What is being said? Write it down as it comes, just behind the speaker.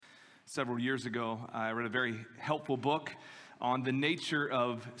Several years ago, I read a very helpful book on the nature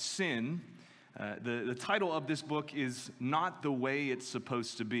of sin. The title of this book is Not the Way It's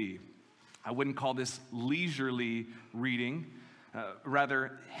Supposed to Be. I wouldn't call this leisurely reading,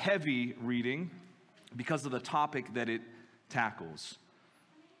 rather heavy reading because of the topic that it tackles.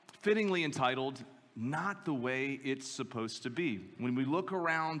 Fittingly entitled, Not the Way It's Supposed to Be. When we look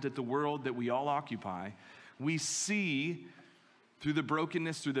around at the world that we all occupy, we see through the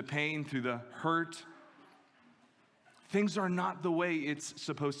brokenness, through the pain, through the hurt, things are not the way it's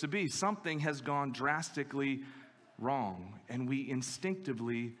supposed to be. Something has gone drastically wrong, and we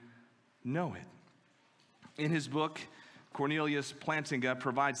instinctively know it. In his book, Cornelius Plantinga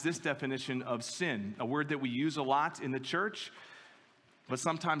provides this definition of sin, a word that we use a lot in the church, but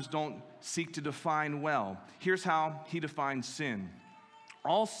sometimes don't seek to define well. Here's how he defines sin.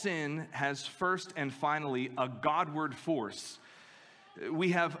 All sin has first and finally a Godward force. We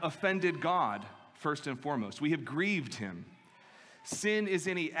have offended God, first and foremost. We have grieved him. Sin is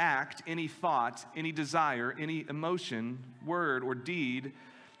any act, any thought, any desire, any emotion, word, or deed,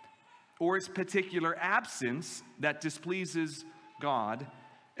 or its particular absence that displeases God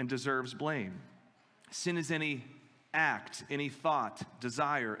and deserves blame. Sin is any act, any thought,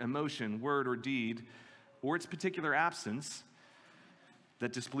 desire, emotion, word, or deed, or its particular absence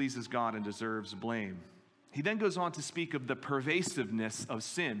that displeases God and deserves blame. He then goes on to speak of the pervasiveness of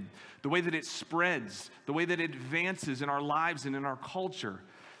sin, the way that it spreads, the way that it advances in our lives and in our culture.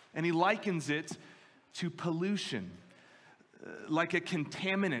 And he likens it to pollution, like a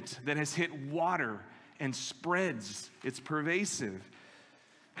contaminant that has hit water and spreads. It's pervasive,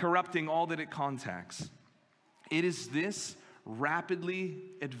 corrupting all that it contacts. It is this rapidly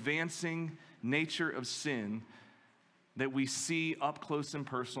advancing nature of sin that we see up close and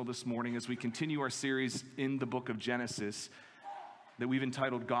personal this morning as we continue our series in the book of Genesis that we've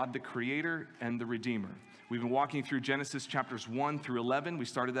entitled God the Creator and the Redeemer. We've been walking through Genesis chapters 1 through 11. We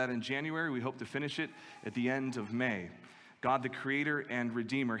started that in January. We hope to finish it at the end of May. God the Creator and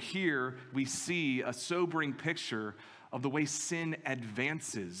Redeemer. Here we see a sobering picture of the way sin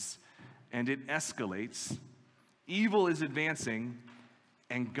advances and it escalates. Evil is advancing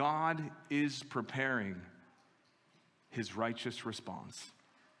and God is preparing his righteous response.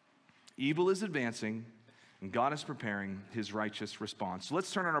 Evil is advancing, and God is preparing his righteous response. So let's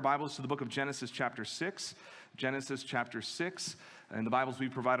turn on our Bibles to the book of Genesis chapter 6. Genesis chapter 6. And the Bibles we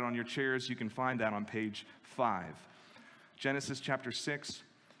provided on your chairs, you can find that on page 5. Genesis chapter 6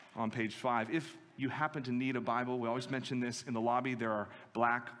 on page 5. If you happen to need a Bible, we always mention this in the lobby. There are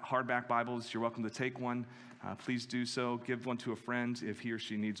black hardback Bibles. You're welcome to take one. Please do so. Give one to a friend if he or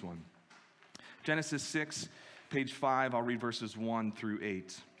she needs one. Genesis 6. Page 5, I'll read verses 1 through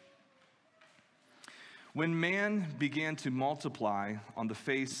 8. When man began to multiply on the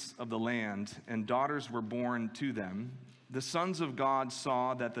face of the land, and daughters were born to them, the sons of God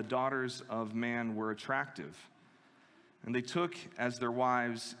saw that the daughters of man were attractive, and they took as their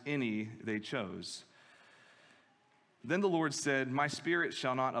wives any they chose. Then the Lord said, My spirit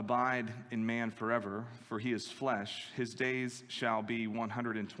shall not abide in man forever, for he is flesh. His days shall be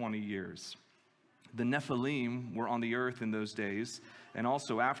 120 years. The Nephilim were on the earth in those days, and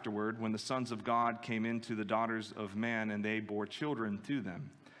also afterward, when the sons of God came into the daughters of man, and they bore children to them.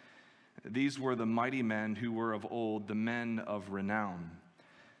 These were the mighty men who were of old, the men of renown.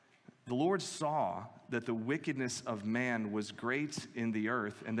 The Lord saw that the wickedness of man was great in the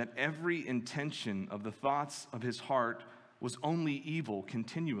earth, and that every intention of the thoughts of his heart was only evil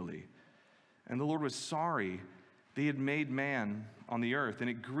continually. And the Lord was sorry they had made man on the earth, and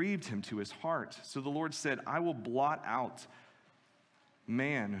it grieved him to his heart. So the Lord said, I will blot out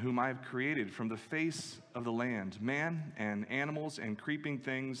man whom I have created from the face of the land, man and animals and creeping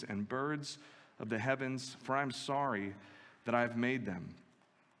things and birds of the heavens, for I am sorry that I have made them.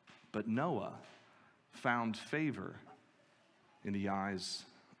 But Noah found favor in the eyes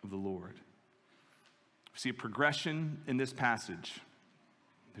of the Lord. We see a progression in this passage.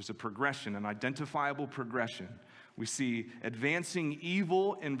 There's a progression, an identifiable progression. We see advancing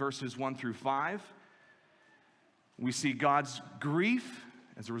evil in verses 1 through 5. We see God's grief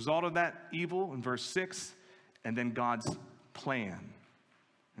as a result of that evil in verse 6, and then God's plan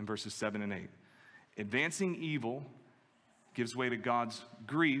in verses 7 and 8. Advancing evil gives way to God's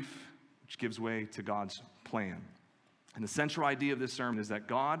grief, which gives way to God's plan. And the central idea of this sermon is that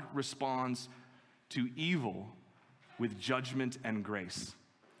God responds to evil with judgment and grace.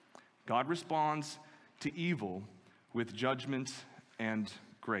 God responds to evil with judgment and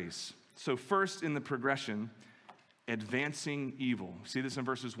grace. So first in the progression, advancing evil. See this in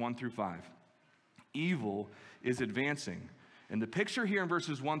verses 1 through 5. Evil is advancing. And the picture here in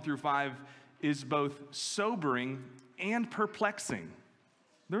verses 1 through 5 is both sobering and perplexing.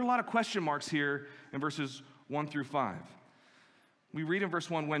 There are a lot of question marks here in verses 1 through 5. We read in verse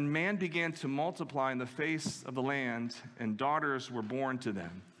 1, when man began to multiply in the face of the land, and daughters were born to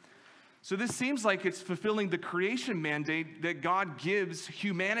them. So this seems like it's fulfilling the creation mandate that God gives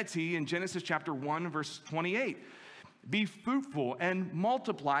humanity in Genesis chapter 1, verse 28. Be fruitful and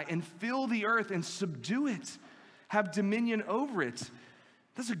multiply and fill the earth and subdue it. Have dominion over it.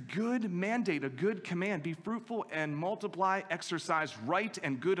 That's a good mandate, a good command. Be fruitful and multiply, exercise right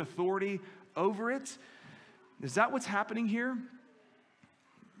and good authority over it. Is that what's happening here?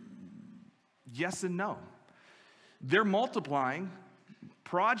 Yes and no. They're multiplying,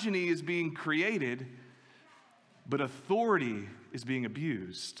 progeny is being created, but authority is being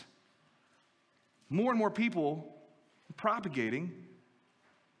abused. More and more people propagating,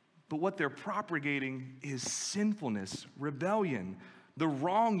 but what they're propagating is sinfulness, rebellion, the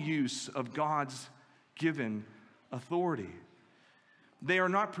wrong use of God's given authority. They are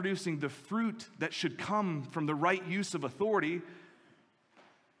not producing the fruit that should come from the right use of authority,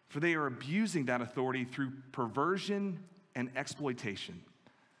 for they are abusing that authority through perversion and exploitation.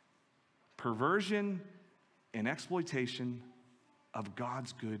 Perversion and exploitation of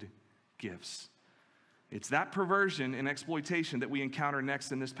God's good gifts. It's that perversion and exploitation that we encounter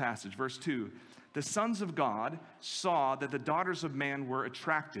next in this passage. Verse 2, the sons of God saw that the daughters of man were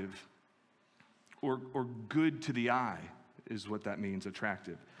attractive, or good to the eye is what that means,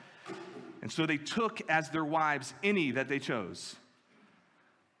 attractive. And so they took as their wives any that they chose.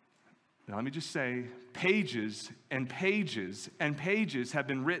 Now let me just say, pages and pages and pages have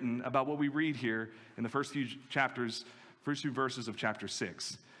been written about what we read here in the first few verses of chapter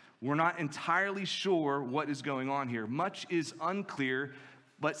 6. We're not entirely sure what is going on here. Much is unclear,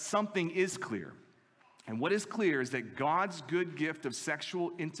 but something is clear. And what is clear is that God's good gift of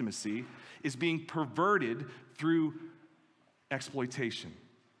sexual intimacy is being perverted through exploitation.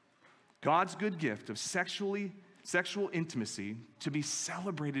 God's good gift of sexual intimacy to be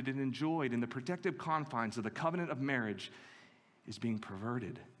celebrated and enjoyed in the protective confines of the covenant of marriage is being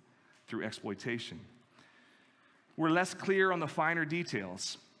perverted through exploitation. We're less clear on the finer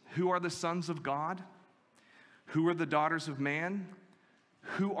details. Who are the sons of God? Who are the daughters of man?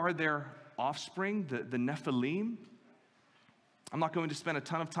 Who are their offspring, the Nephilim? I'm not going to spend a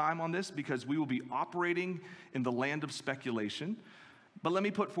ton of time on this because we will be operating in the land of speculation. But let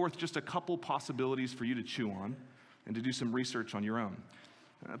me put forth just a couple possibilities for you to chew on and to do some research on your own.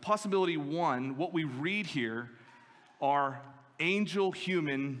 Possibility one, what we read here are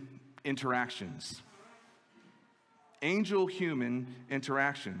angel-human interactions. Angel-human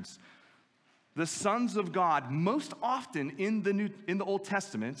interactions. The sons of God, most often in the Old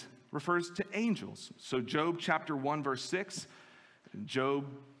Testament, refers to angels. So Job chapter 1, verse 6, Job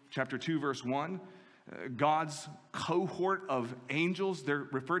chapter 2, verse 1, God's cohort of angels, they're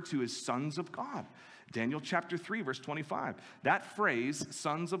referred to as sons of God. Daniel chapter 3, verse 25. That phrase,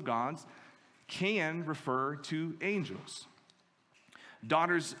 sons of God, can refer to angels.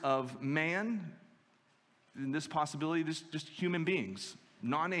 Daughters of man, in this possibility, just human beings,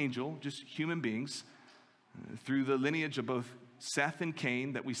 non-angel, just human beings, through the lineage of both Seth and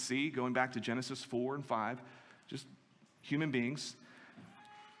Cain that we see going back to Genesis 4 and 5, just human beings.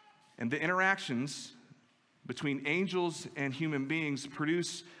 And the interactions between angels and human beings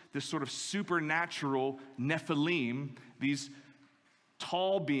produce this sort of supernatural Nephilim, these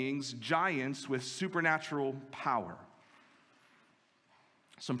tall beings, giants with supernatural power.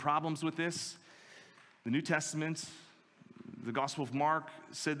 Some problems with this. The New Testament, the Gospel of Mark,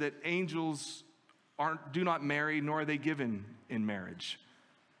 said that angels do not marry, nor are they given in marriage.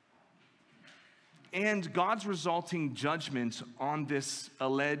 And God's resulting judgment on this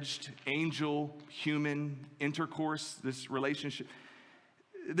alleged angel-human intercourse, this relationship,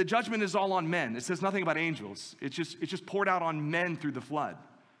 the judgment is all on men. It says nothing about angels. It's just poured out on men through the flood.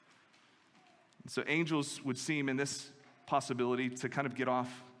 So angels would seem in this possibility to kind of get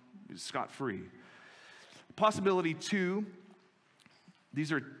off scot-free. Possibility two,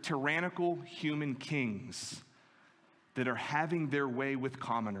 these are tyrannical human kings that are having their way with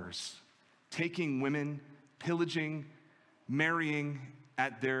commoners, taking women, pillaging, marrying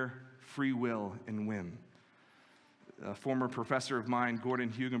at their free will and whim. A former professor of mine, Gordon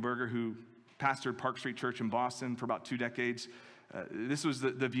Hugenberger, who pastored Park Street Church in Boston for about 2 decades, this was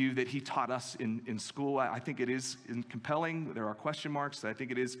the view that he taught us in school. I think it is compelling. There are question marks. I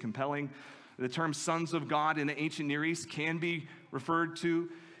think it is compelling. The term sons of God in the ancient Near East can be referred to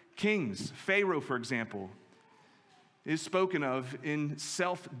kings. Pharaoh, for example, is spoken of in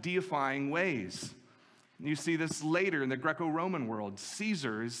self-deifying ways. You see this later in the Greco-Roman world.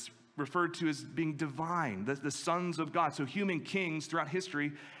 Caesar is referred to as being divine, the sons of God. So human kings throughout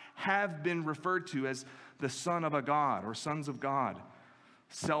history have been referred to as the son of a god or sons of God,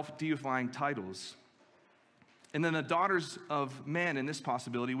 self-deifying titles. And then the daughters of men in this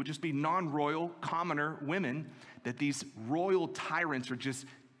possibility would just be non-royal, commoner women that these royal tyrants are just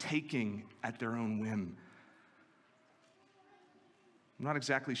taking at their own whim. I'm not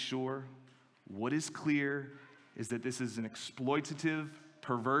exactly sure. What is clear is that this is an exploitative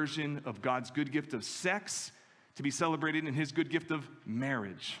perversion of God's good gift of sex to be celebrated in his good gift of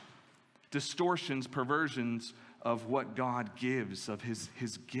marriage. Distortions, perversions of what God gives, of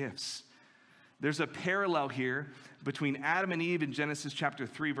his gifts. There's a parallel here between Adam and Eve in Genesis chapter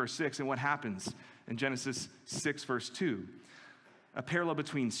 3, verse 6, and what happens in Genesis 6, verse 2. A parallel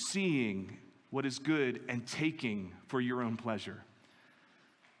between seeing what is good and taking for your own pleasure.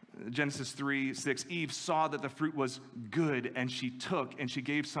 Genesis 3, 6, Eve saw that the fruit was good, and she took, and she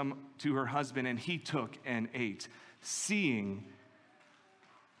gave some to her husband, and he took and ate. Seeing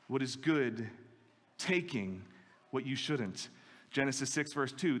what is good, taking what you shouldn't. Genesis 6,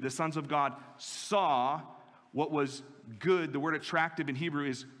 verse 2, the sons of God saw what was good. The word attractive in Hebrew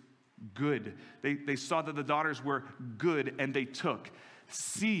is good. They saw that the daughters were good, and they took.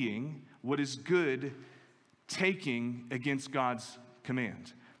 Seeing what is good, taking against God's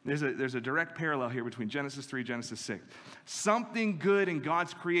command. There's a direct parallel here between Genesis 3, Genesis 6. Something good in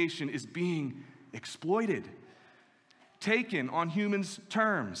God's creation is being exploited, taken on humans'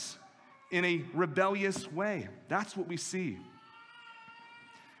 terms in a rebellious way. That's what we see.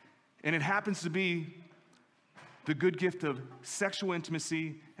 And it happens to be the good gift of sexual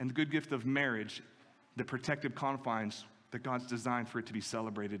intimacy and the good gift of marriage, the protective confines that God's designed for it to be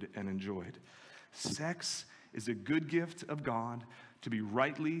celebrated and enjoyed. Sex is a good gift of God to be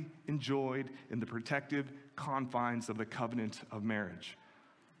rightly enjoyed in the protective confines of the covenant of marriage.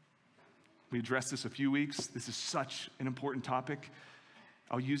 We addressed this a few weeks. This is such an important topic.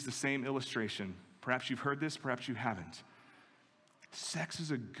 I'll use the same illustration. Perhaps you've heard this, perhaps you haven't. Sex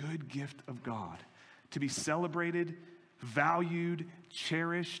is a good gift of God to be celebrated, valued,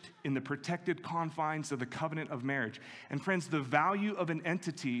 cherished in the protected confines of the covenant of marriage. And friends, the value of an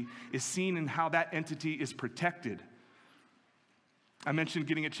entity is seen in how that entity is protected. I mentioned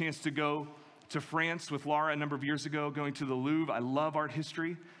getting a chance to go to France with Laura a number of years ago, going to the Louvre. I love art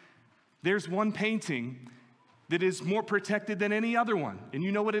history. There's one painting that is more protected than any other one, and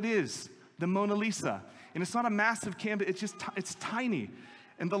you know what it is, the Mona Lisa. And it's not a massive canvas, it's tiny.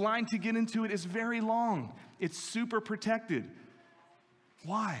 And the line to get into it is very long. It's super protected.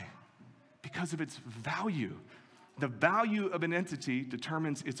 Why? Because of its value. The value of an entity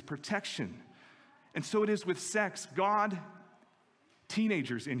determines its protection. And so it is with sex. God,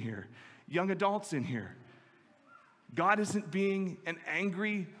 teenagers in here, young adults in here, God isn't being an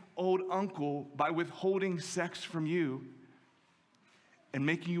angry old uncle by withholding sex from you and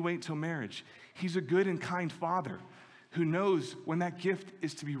making you wait till marriage. He's a good and kind father who knows when that gift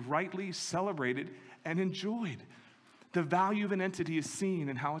is to be rightly celebrated and enjoyed. The value of an entity is seen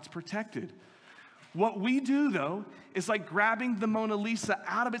in how it's protected. What we do, though, is like grabbing the Mona Lisa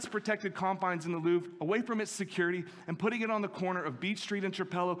out of its protected confines in the Louvre, away from its security, and putting it on the corner of Beach Street and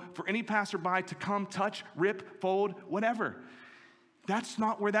Trapello for any passerby to come, touch, rip, fold, whatever. That's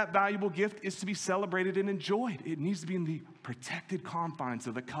not where that valuable gift is to be celebrated and enjoyed. It needs to be in the protected confines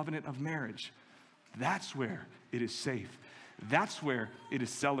of the covenant of marriage. That's where it is safe. That's where it is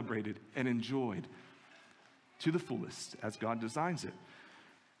celebrated and enjoyed to the fullest as God designs it.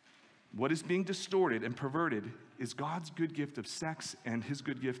 What is being distorted and perverted is God's good gift of sex and his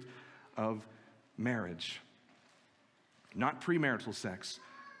good gift of marriage. Not premarital sex,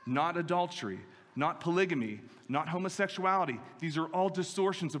 not adultery, not polygamy, not homosexuality. These are all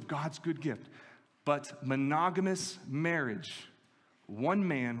distortions of God's good gift. But monogamous marriage, one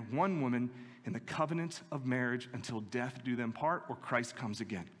man, one woman, in the covenant of marriage until death do them part or Christ comes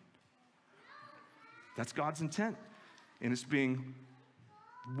again. That's God's intent. And it's being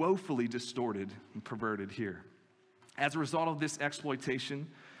woefully distorted and perverted here. As a result of this exploitation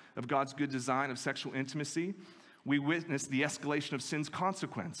of God's good design of sexual intimacy, we witness the escalation of sin's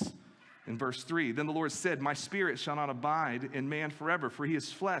consequence. In verse 3, then the Lord said, my spirit shall not abide in man forever, for he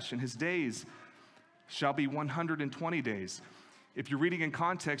is flesh, and his days shall be 120 days. If you're reading in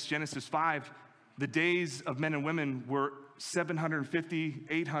context, Genesis 5, the days of men and women were 750,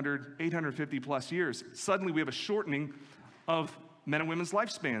 800, 850 plus years. Suddenly we have a shortening of men and women's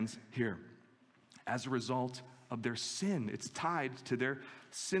lifespans here as a result of their sin. It's tied to their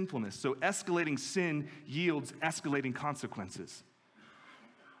sinfulness. So escalating sin yields escalating consequences.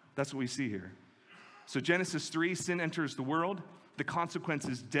 That's what we see here. So Genesis 3, sin enters the world. The consequence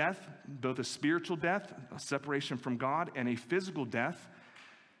is death, both a spiritual death, a separation from God, and a physical death.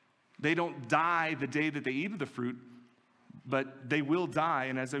 They don't die the day that they eat of the fruit, but they will die.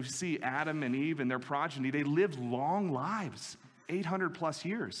 And as we see Adam and Eve and their progeny, they live long lives, 800 plus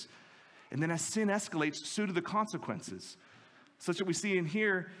years. And then as sin escalates, so do the consequences. Such that we see in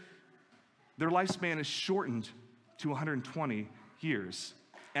here, their lifespan is shortened to 120 years.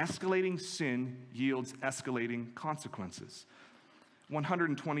 Escalating sin yields escalating consequences.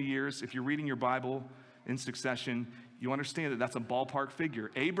 120 years, if you're reading your Bible in succession, you understand that that's a ballpark figure.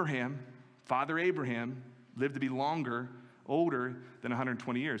 Abraham, Father Abraham, lived to be older than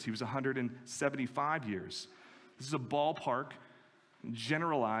 120 years. He was 175 years. This is a ballpark,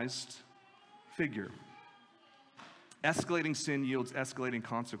 generalized figure. Escalating sin yields escalating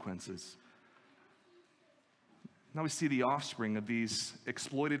consequences. Now we see the offspring of these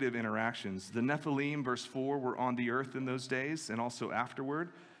exploitative interactions. The Nephilim, verse 4, were on the earth in those days and also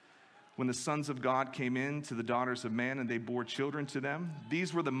afterward. When the sons of God came in to the daughters of man and they bore children to them,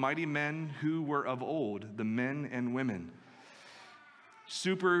 these were the mighty men who were of old, the men and women.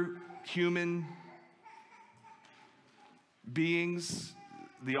 Superhuman beings,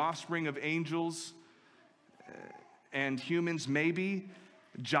 the offspring of angels and humans maybe,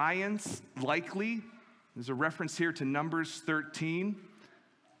 giants likely. There's a reference here to Numbers 13.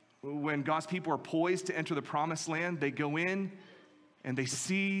 When God's people are poised to enter the promised land, they go in and they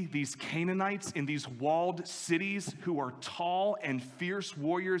see these Canaanites in these walled cities who are tall and fierce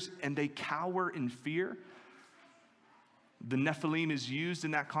warriors, and they cower in fear. The Nephilim is used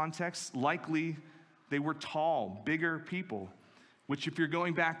in that context. Likely, they were tall, bigger people, which if you're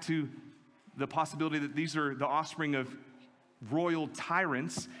going back to the possibility that these are the offspring of royal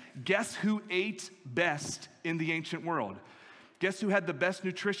tyrants, guess who ate best in the ancient world? Guess who had the best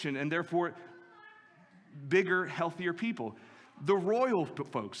nutrition and therefore bigger, healthier people? The royal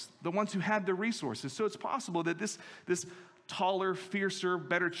folks, the ones who had the resources. So it's possible that this taller, fiercer,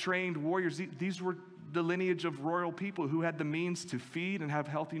 better trained warriors, these were the lineage of royal people who had the means to feed and have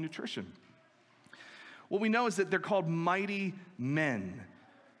healthy nutrition. What we know is that they're called mighty men.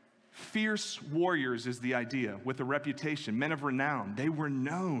 Fierce warriors is the idea, with a reputation, men of renown. They were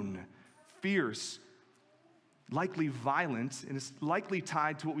known, fierce, likely violent, and it's likely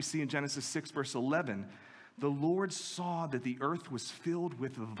tied to what we see in Genesis 6, verse 11. The Lord saw that the earth was filled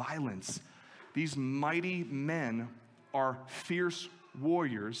with violence. These mighty men are fierce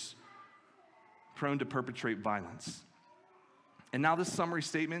warriors prone to perpetrate violence. And now this summary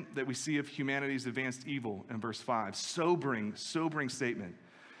statement that we see of humanity's advanced evil in verse 5. Sobering statement.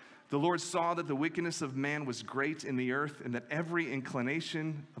 The Lord saw that the wickedness of man was great in the earth, and that every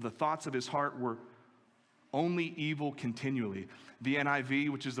inclination of the thoughts of his heart were only evil continually. The NIV,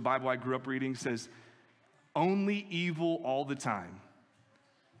 which is the Bible I grew up reading, says, only evil all the time.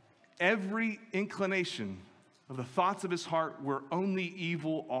 Every inclination of the thoughts of his heart were only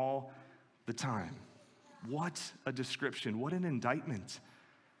evil all the time. What a description. What an indictment.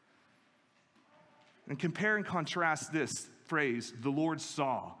 And compare and contrast this phrase, the Lord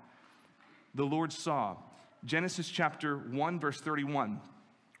saw. The Lord saw. Genesis chapter 1, verse 31.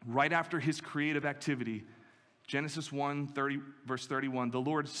 Right after his creative activity, Genesis 1, verse 31, the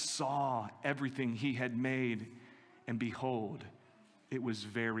Lord saw everything he had made, and behold, it was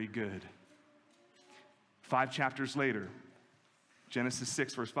very good. 5 chapters later, Genesis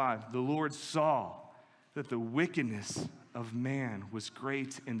 6, verse 5, the Lord saw that the wickedness of man was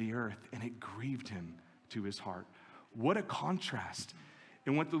great in the earth, and it grieved him to his heart. What a contrast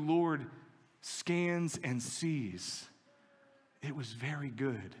in what the Lord scans and sees. It was very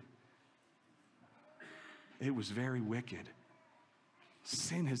good. It was very wicked.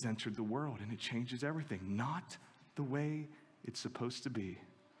 Sin has entered the world, and it changes everything. Not the way it's supposed to be.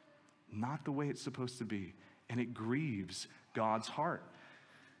 Not the way it's supposed to be. And it grieves God's heart.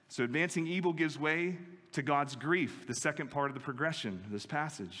 So advancing evil gives way to God's grief, the second part of the progression of this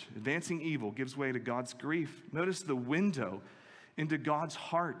passage. Advancing evil gives way to God's grief. Notice the window into God's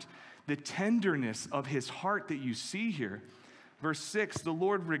heart, the tenderness of his heart that you see here. Verse 6, the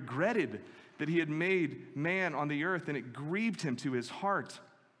Lord regretted that he had made man on the earth, and it grieved him to his heart.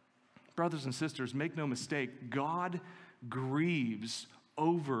 Brothers and sisters, make no mistake, God grieves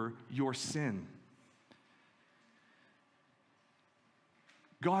over your sin.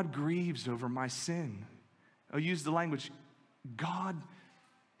 God grieves over my sin. I'll use the language, God,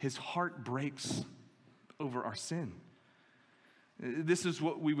 his heart breaks over our sin. This is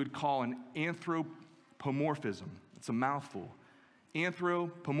what we would call an anthropomorphism. It's a mouthful.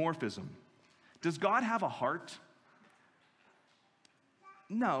 Anthropomorphism. Does God have a heart?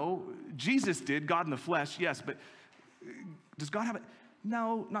 No, Jesus did, God in the flesh, yes, but does God have it?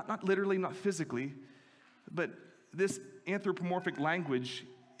 No, not literally, not physically, but this anthropomorphic language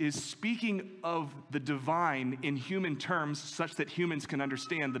is speaking of the divine in human terms such that humans can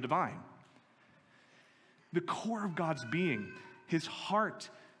understand the divine. The core of God's being, his heart,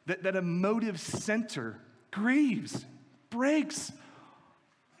 that emotive center grieves, breaks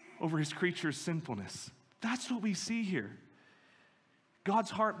over his creature's sinfulness. That's what we see here.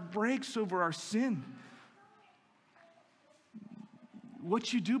 God's heart breaks over our sin.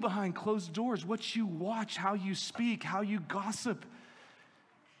 What you do behind closed doors, what you watch, how you speak, how you gossip,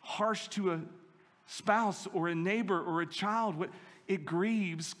 harsh to a spouse or a neighbor or a child, it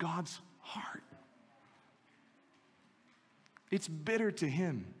grieves God's heart. It's bitter to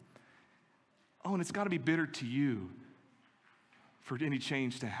him. Oh, and it's got to be bitter to you for any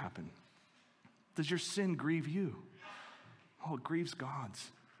change to happen. Does your sin grieve you? Oh, it grieves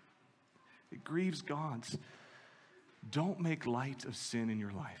God's. It grieves God's. Don't make light of sin in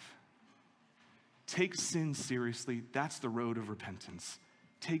your life. Take sin seriously. That's the road of repentance.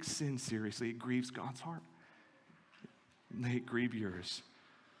 Take sin seriously. It grieves God's heart. May it grieve yours.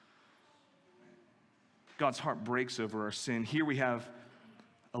 God's heart breaks over our sin. Here we have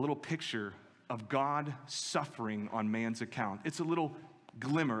a little picture of God suffering on man's account. It's a little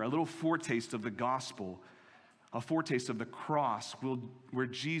glimmer, a little foretaste of the gospel, a foretaste of the cross where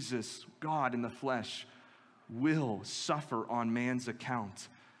Jesus, God in the flesh, will suffer on man's account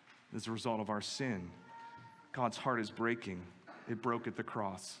as a result of our sin. God's heart is breaking. It broke at the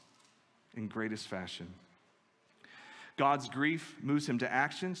cross in greatest fashion. God's grief moves him to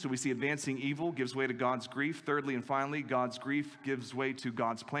action. So we see advancing evil gives way to God's grief. Thirdly and finally, God's grief gives way to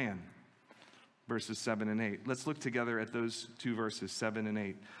God's plan. Verses 7 and 8. Let's look together at those two verses, 7 and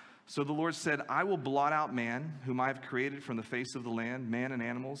 8. So the Lord said, I will blot out man, whom I have created from the face of the land, man and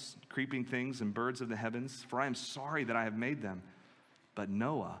animals, creeping things and birds of the heavens, for I am sorry that I have made them. But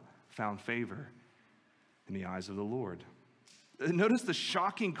Noah found favor in the eyes of the Lord. Notice the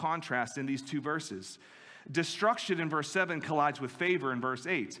shocking contrast in these two verses. Destruction in verse 7 collides with favor in verse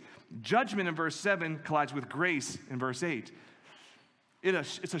 8. Judgment in verse 7 collides with grace in verse 8.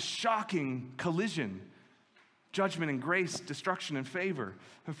 It's a shocking collision. Judgment and grace, destruction and favor.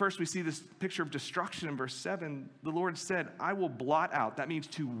 And first we see this picture of destruction in verse 7. The Lord said, I will blot out. That means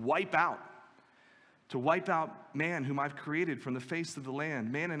to wipe out. To wipe out man whom I've created from the face of the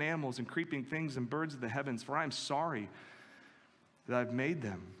land, man and animals and creeping things and birds of the heavens, for I am sorry that I've made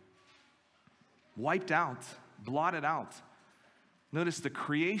them. Wiped out, blotted out. Notice the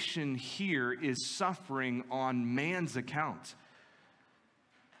creation here is suffering on man's account.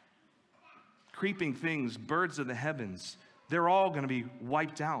 Creeping things, birds of the heavens, they're all going to be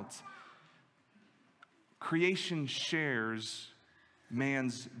wiped out. Creation shares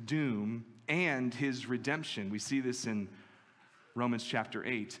man's doom and his redemption. We see this in Romans chapter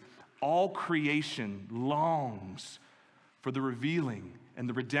 8. All creation longs for the revealing and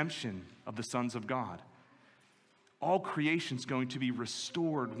the redemption of the sons of God. All creation is going to be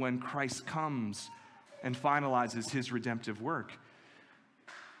restored when Christ comes and finalizes his redemptive work.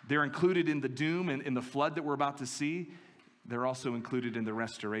 They're included in the doom and in the flood that we're about to see. They're also included in the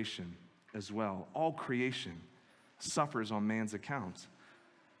restoration as well. All creation suffers on man's account.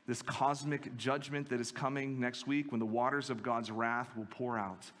 This cosmic judgment that is coming next week when the waters of God's wrath will pour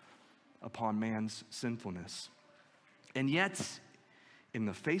out upon man's sinfulness. And yet, in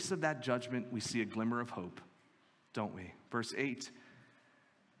the face of that judgment, we see a glimmer of hope, don't we? Verse 8,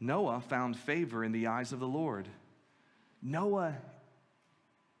 Noah found favor in the eyes of the Lord. Noah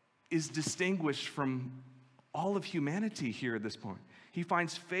is distinguished from all of humanity here at this point. He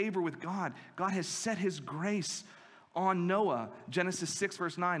finds favor with God. God has set his grace on Noah. Genesis 6,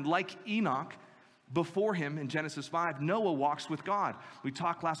 verse 9, like Enoch, before him in Genesis 5, Noah walks with God. We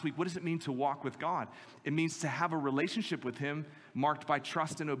talked last week, what does it mean to walk with God? It means to have a relationship with him marked by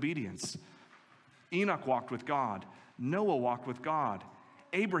trust and obedience. Enoch walked with God. Noah walked with God.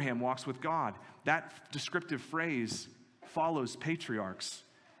 Abraham walks with God. That descriptive phrase follows patriarchs,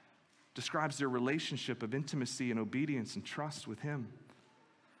 describes their relationship of intimacy and obedience and trust with him.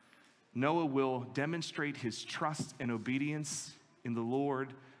 Noah will demonstrate his trust and obedience in the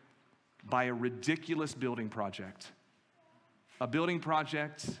Lord by a ridiculous building project. A building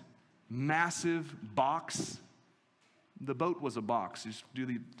project, massive box. The boat was a box. Just do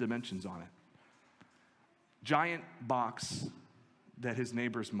the dimensions on it. Giant box that his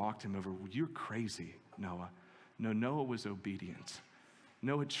neighbors mocked him over. You're crazy, Noah. No, Noah was obedient.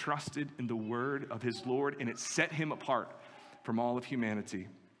 Noah trusted in the word of his Lord, and it set him apart from all of humanity.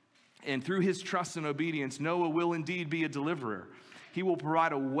 And through his trust and obedience, Noah will indeed be a deliverer. He will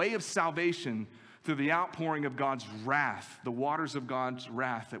provide a way of salvation through the outpouring of God's wrath, the waters of God's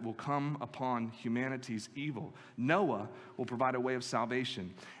wrath that will come upon humanity's evil. Noah will provide a way of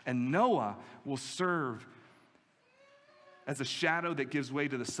salvation, and Noah will serve as a shadow that gives way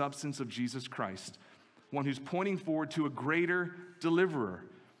to the substance of Jesus Christ, one who's pointing forward to a greater deliverer,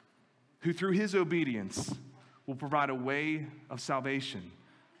 who through his obedience will provide a way of salvation,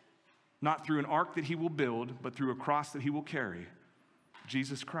 not through an ark that he will build, but through a cross that he will carry,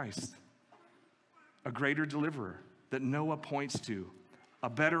 Jesus Christ. A greater deliverer that Noah points to, a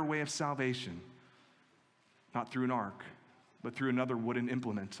better way of salvation, not through an ark, but through another wooden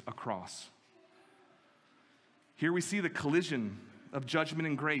implement, a cross. Here we see the collision of judgment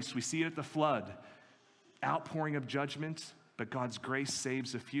and grace. We see it at the flood, outpouring of judgment, but God's grace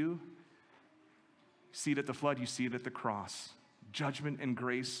saves a few. You see it at the flood, you see it at the cross. Judgment and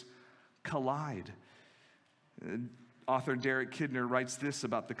grace collide. Author Derek Kidner writes this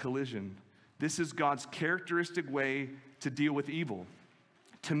about the collision. This is God's characteristic way to deal with evil,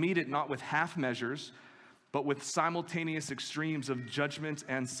 to meet it not with half measures, but with simultaneous extremes of judgment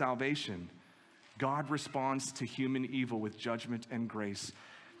and salvation. God responds to human evil with judgment and grace.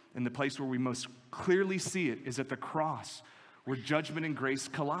 And the place where we most clearly see it is at the cross, where judgment and grace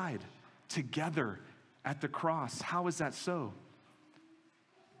collide together at the cross. How is that so?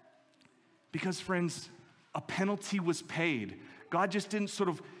 Because, friends, a penalty was paid. God just didn't sort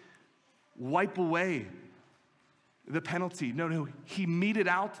of wipe away the penalty. No, he meted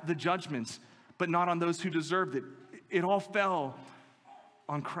out the judgments, but not on those who deserved it. It all fell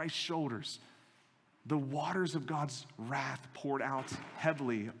on Christ's shoulders. The waters of God's wrath poured out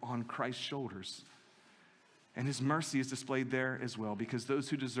heavily on Christ's shoulders. And his mercy is displayed there as well, because those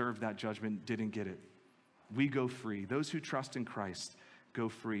who deserved that judgment didn't get it. We go free. Those who trust in Christ go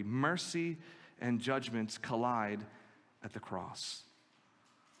free. Mercy and judgments collide at the cross.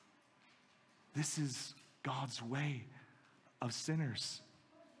 This is God's way of sinners.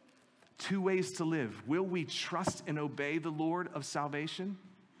 Two ways to live. Will we trust and obey the Lord of salvation?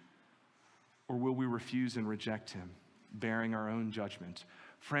 Or will we refuse and reject him, bearing our own judgment?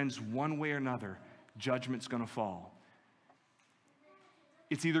 Friends, one way or another, judgment's going to fall.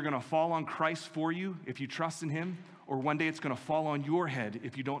 It's either going to fall on Christ for you if you trust in him, or one day it's going to fall on your head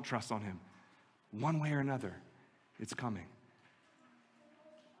if you don't trust on him. One way or another, it's coming.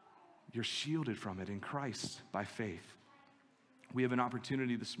 You're shielded from it in Christ by faith. We have an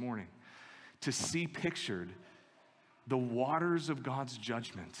opportunity this morning to see pictured the waters of God's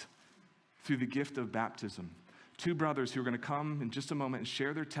judgment through the gift of baptism. Two brothers who are going to come in just a moment and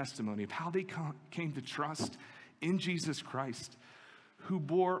share their testimony of how they came to trust in Jesus Christ, who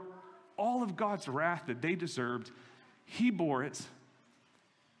bore all of God's wrath that they deserved. He bore it.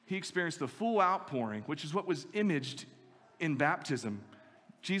 He experienced the full outpouring, which is what was imaged in baptism.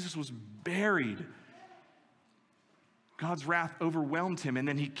 Jesus was buried. God's wrath overwhelmed him, and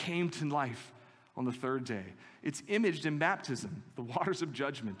then he came to life on the third day. It's imaged in baptism, the waters of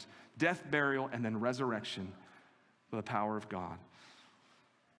judgment, death, burial, and then resurrection by the power of God.